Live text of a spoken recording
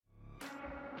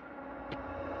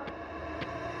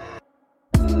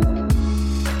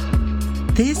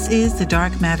This is the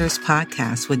Dark Matters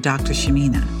Podcast with Dr.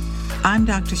 Shamina. I'm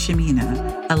Dr.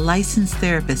 Shamina, a licensed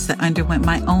therapist that underwent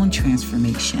my own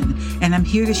transformation, and I'm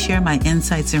here to share my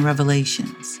insights and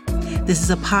revelations. This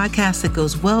is a podcast that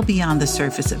goes well beyond the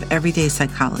surface of everyday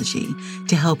psychology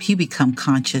to help you become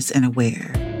conscious and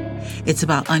aware. It's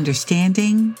about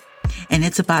understanding, and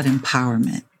it's about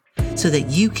empowerment so that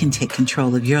you can take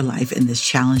control of your life in this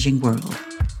challenging world.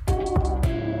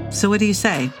 So what do you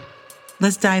say?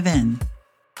 Let's dive in.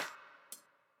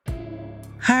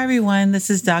 Hi, everyone. This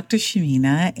is Dr.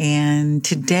 Shamina, and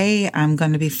today I'm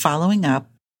going to be following up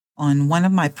on one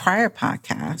of my prior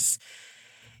podcasts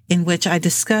in which I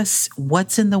discuss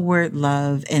what's in the word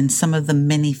love and some of the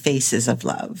many faces of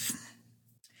love.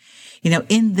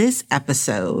 In this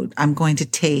episode, I'm going to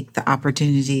take the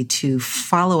opportunity to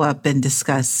follow up and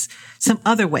discuss some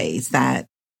other ways that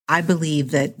I believe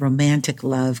that romantic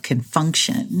love can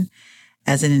function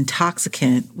as an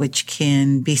intoxicant, which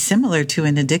can be similar to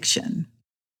an addiction.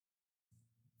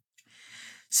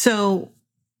 So,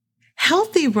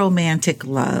 healthy romantic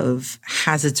love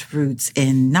has its roots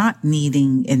in not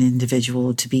needing an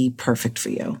individual to be perfect for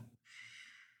you,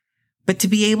 but to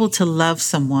be able to love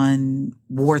someone,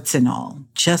 warts and all,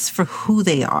 just for who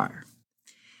they are.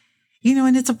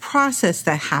 And it's a process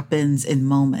that happens in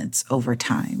moments over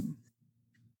time.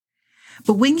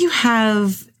 But when you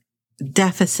have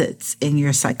deficits in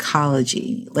your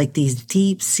psychology, like these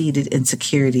deep-seated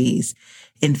insecurities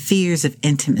and fears of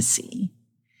intimacy,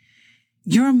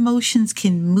 your emotions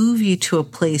can move you to a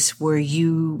place where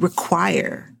you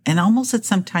require and almost at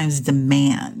sometimes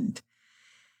demand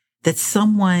that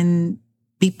someone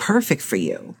be perfect for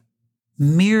you,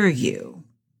 mirror you,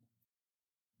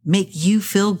 make you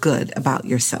feel good about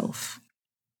yourself.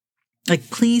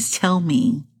 Like, please tell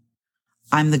me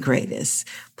I'm the greatest.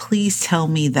 Please tell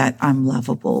me that I'm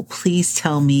lovable. Please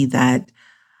tell me that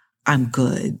I'm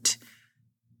good.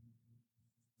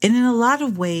 And in a lot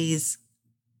of ways,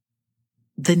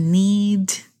 the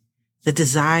need, the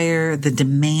desire, the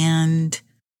demand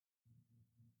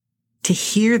to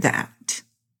hear that,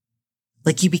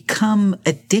 like you become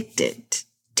addicted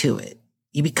to it.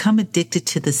 You become addicted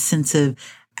to the sense of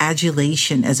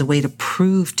adulation as a way to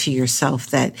prove to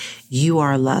yourself that you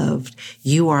are loved,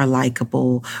 you are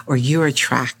likable, or you're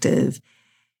attractive.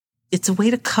 It's a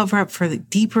way to cover up for the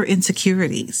deeper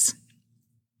insecurities.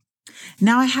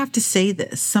 Now, I have to say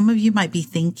this. Some of you might be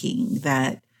thinking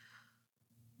that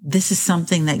this is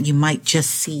something that you might just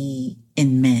see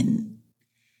in men,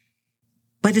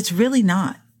 but it's really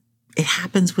not. It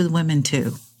happens with women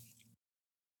too.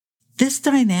 This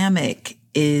dynamic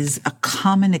is a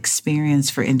common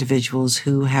experience for individuals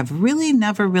who have really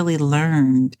never really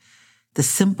learned the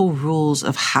simple rules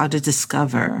of how to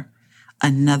discover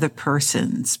another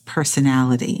person's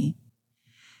personality.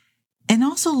 And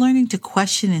also learning to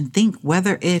question and think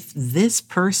whether if this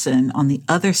person on the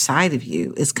other side of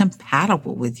you is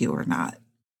compatible with you or not.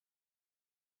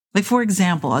 Like, for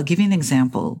example, I'll give you an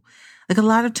example. Like, a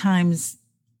lot of times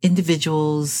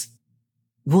individuals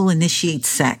will initiate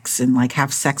sex and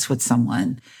have sex with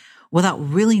someone without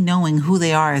really knowing who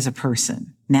they are as a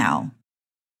person. Now,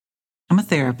 I'm a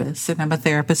therapist, and I'm a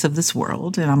therapist of this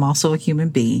world, and I'm also a human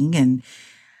being. And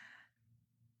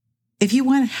if you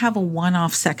want to have a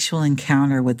one-off sexual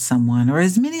encounter with someone or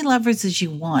as many lovers as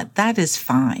you want, that is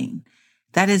fine.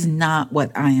 That is not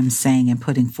what I am saying and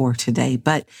putting forth today.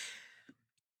 But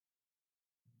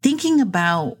thinking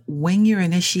about when you're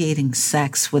initiating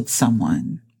sex with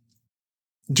someone,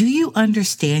 do you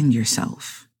understand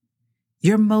yourself,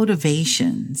 your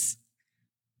motivations,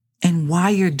 and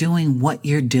why you're doing what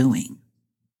you're doing,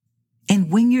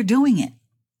 and when you're doing it?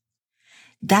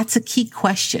 That's a key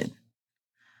question.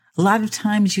 A lot of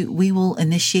times we will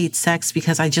initiate sex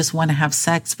because I just want to have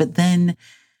sex, but then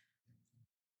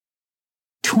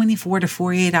 24 to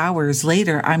 48 hours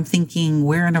later, I'm thinking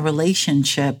we're in a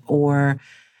relationship, or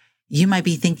you might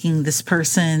be thinking, this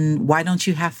person, why don't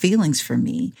you have feelings for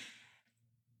me?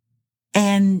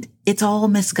 And it's all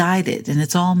misguided and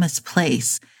it's all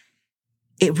misplaced.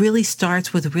 It really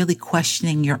starts with really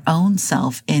questioning your own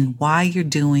self and why you're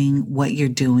doing what you're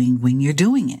doing when you're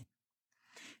doing it.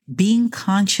 Being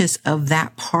conscious of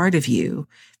that part of you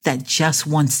that just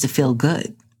wants to feel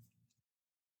good.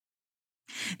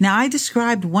 Now, I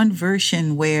described one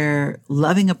version where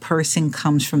loving a person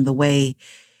comes from the way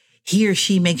he or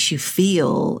she makes you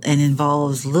feel and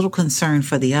involves little concern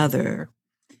for the other.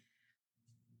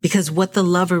 Because what the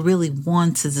lover really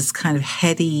wants is this kind of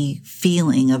heady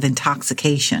feeling of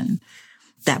intoxication,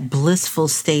 that blissful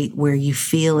state where you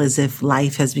feel as if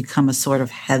life has become a sort of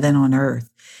heaven on earth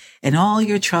and all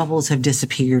your troubles have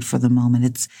disappeared for the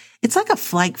moment. It's like a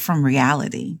flight from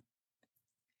reality.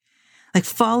 Like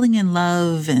falling in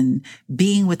love and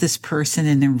being with this person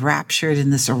and enraptured in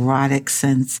this erotic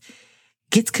sense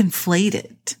gets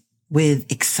conflated with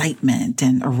excitement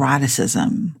and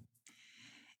eroticism.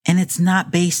 And it's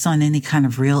not based on any kind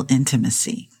of real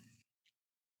intimacy.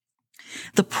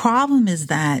 The problem is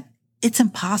that it's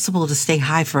impossible to stay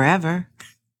high forever.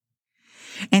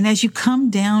 And as you come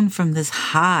down from this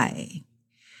high,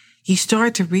 you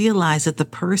start to realize that the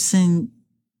person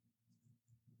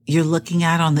you're looking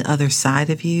at on the other side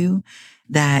of you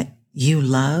that you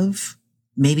love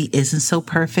maybe isn't so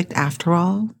perfect after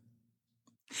all.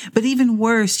 But even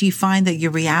worse, you find that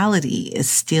your reality is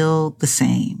still the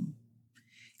same.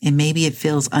 And maybe it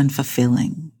feels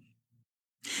unfulfilling.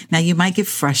 Now, you might get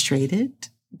frustrated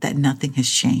that nothing has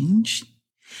changed.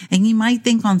 And you might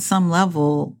think on some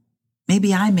level,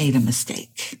 maybe I made a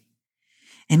mistake.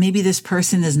 And maybe this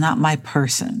person is not my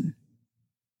person.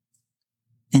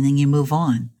 And then you move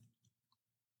on.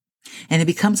 And it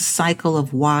becomes a cycle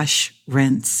of wash,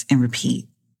 rinse, and repeat.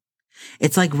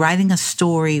 It's like writing a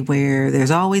story where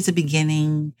there's always a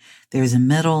beginning, there's a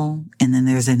middle, and then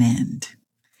there's an end.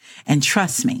 And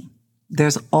trust me,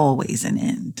 there's always an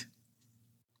end.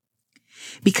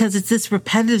 Because it's this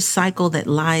repetitive cycle that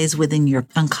lies within your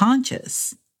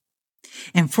unconscious.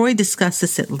 And Freud discussed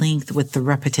this at length with the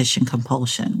repetition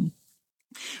compulsion.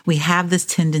 We have this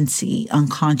tendency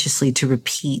unconsciously to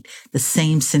repeat the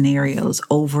same scenarios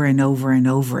over and over and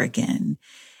over again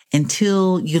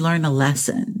until you learn a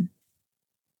lesson.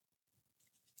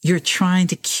 You're trying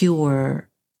to cure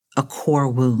a core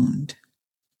wound,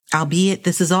 albeit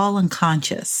this is all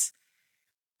unconscious.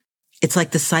 It's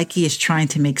like the psyche is trying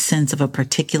to make sense of a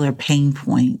particular pain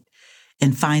point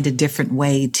and find a different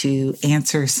way to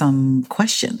answer some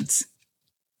questions.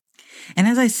 And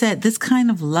as I said, this kind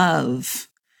of love,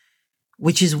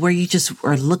 which is where you just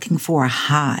are looking for a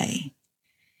high,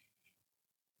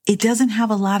 it doesn't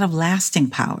have a lot of lasting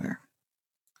power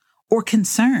or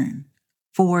concern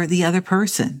for the other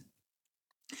person.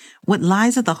 What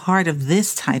lies at the heart of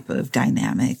this type of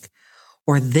dynamic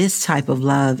or this type of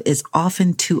love is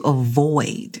often to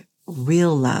avoid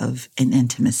real love and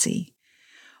intimacy,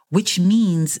 which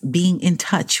means being in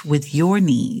touch with your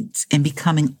needs and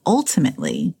becoming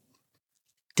ultimately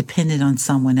dependent on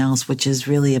someone else, which is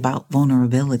really about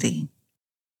vulnerability.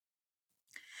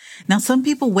 Now, some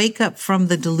people wake up from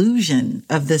the delusion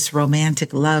of this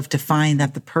romantic love to find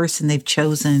that the person they've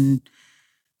chosen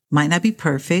might not be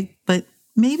perfect, but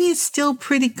maybe it's still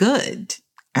pretty good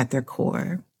at their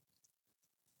core.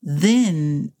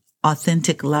 Then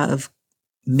authentic love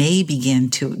may begin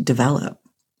to develop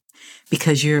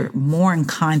because you're more in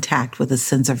contact with a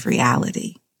sense of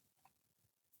reality.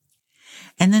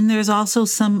 And then there's also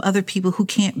some other people who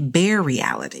can't bear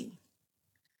reality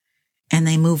and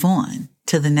they move on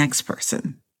to the next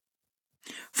person.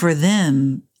 For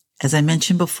them, as I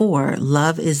mentioned before,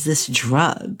 love is this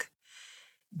drug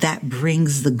that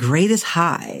brings the greatest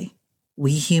high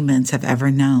we humans have ever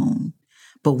known.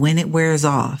 But when it wears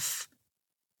off,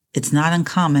 it's not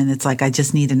uncommon. It's like, I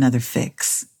just need another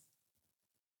fix.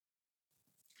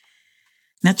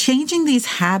 Now, changing these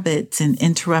habits and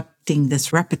interrupting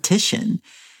this repetition,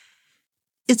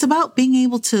 it's about being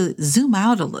able to zoom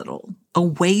out a little,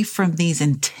 away from these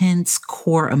intense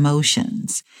core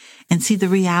emotions and see the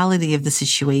reality of the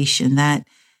situation, that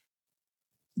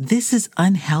this is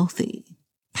unhealthy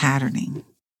patterning.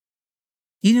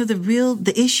 You know,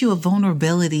 the issue of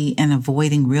vulnerability and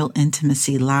avoiding real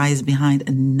intimacy lies behind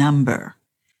a number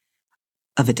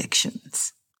of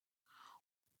addictions.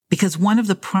 Because one of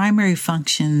the primary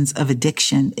functions of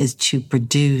addiction is to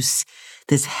produce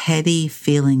this heady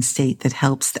feeling state that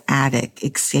helps the addict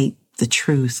escape the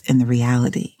truth and the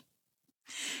reality.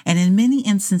 And in many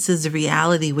instances, the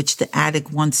reality which the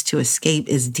addict wants to escape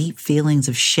is deep feelings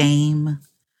of shame,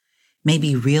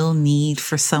 maybe real need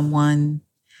for someone,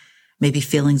 maybe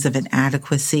feelings of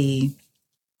inadequacy.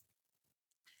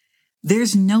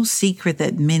 There's no secret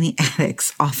that many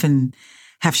addicts often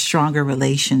have stronger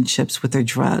relationships with their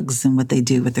drugs than what they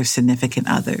do with their significant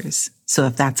others. So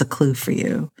if that's a clue for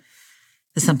you,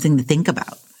 it's something to think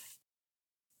about.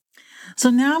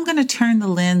 So now I'm going to turn the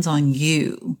lens on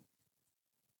you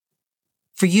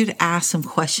for you to ask some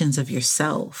questions of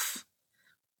yourself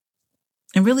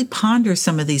and really ponder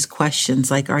some of these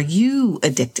questions, like, are you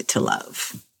addicted to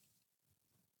love?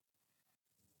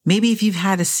 Maybe if you've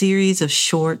had a series of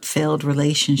short, failed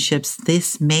relationships,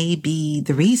 this may be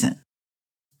the reason.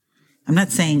 I'm not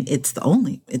saying it's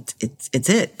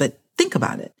it, but think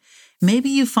about it. Maybe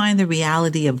you find the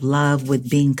reality of love with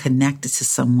being connected to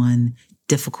someone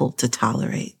difficult to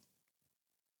tolerate.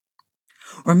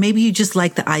 Or maybe you just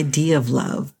like the idea of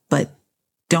love, but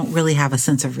don't really have a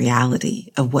sense of reality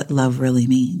of what love really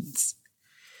means.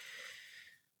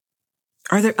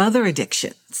 Are there other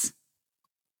addictions?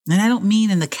 And I don't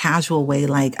mean in the casual way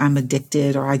like I'm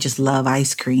addicted or I just love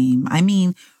ice cream. I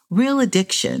mean, real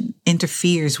addiction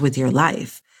interferes with your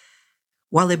life.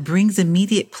 While it brings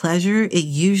immediate pleasure, it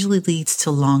usually leads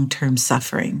to long-term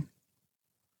suffering.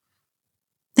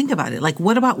 Think about it. Like,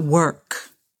 what about work,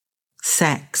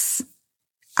 sex,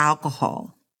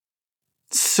 alcohol,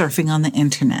 surfing on the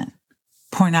internet,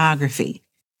 pornography,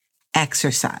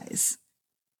 exercise,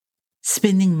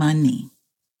 spending money,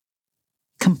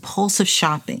 compulsive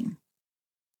shopping?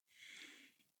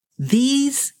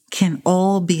 These can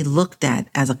all be looked at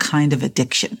as a kind of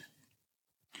addiction.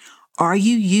 Are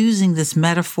you using this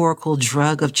metaphorical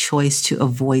drug of choice to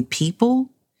avoid people?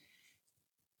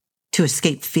 To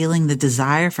escape feeling the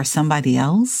desire for somebody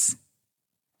else?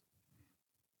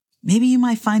 Maybe you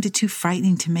might find it too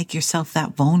frightening to make yourself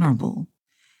that vulnerable.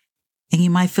 And you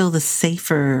might feel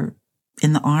safer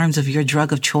in the arms of your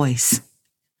drug of choice.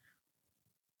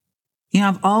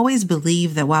 I've always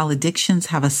believed that while addictions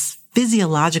have a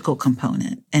physiological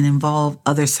component and involve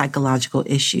other psychological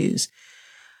issues,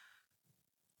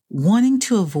 wanting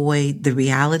to avoid the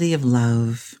reality of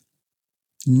love,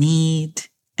 need,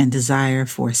 and desire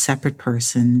for a separate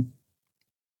person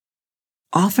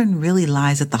often really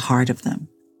lies at the heart of them.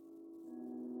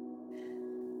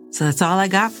 So that's all I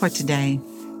got for today.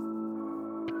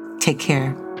 Take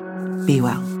care. Be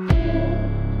well.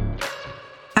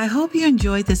 I hope you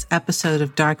enjoyed this episode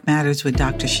of Dark Matters with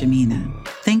Dr. Shamina.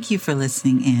 Thank you for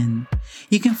listening in.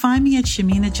 You can find me at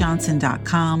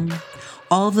shaminajohnson.com.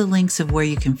 All the links of where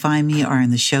you can find me are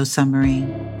in the show summary.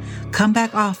 Come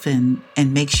back often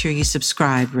and make sure you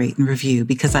subscribe, rate, and review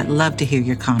because I'd love to hear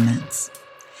your comments.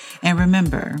 And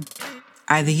remember,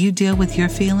 either you deal with your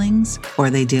feelings or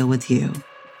they deal with you.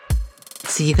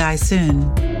 See you guys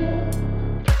soon.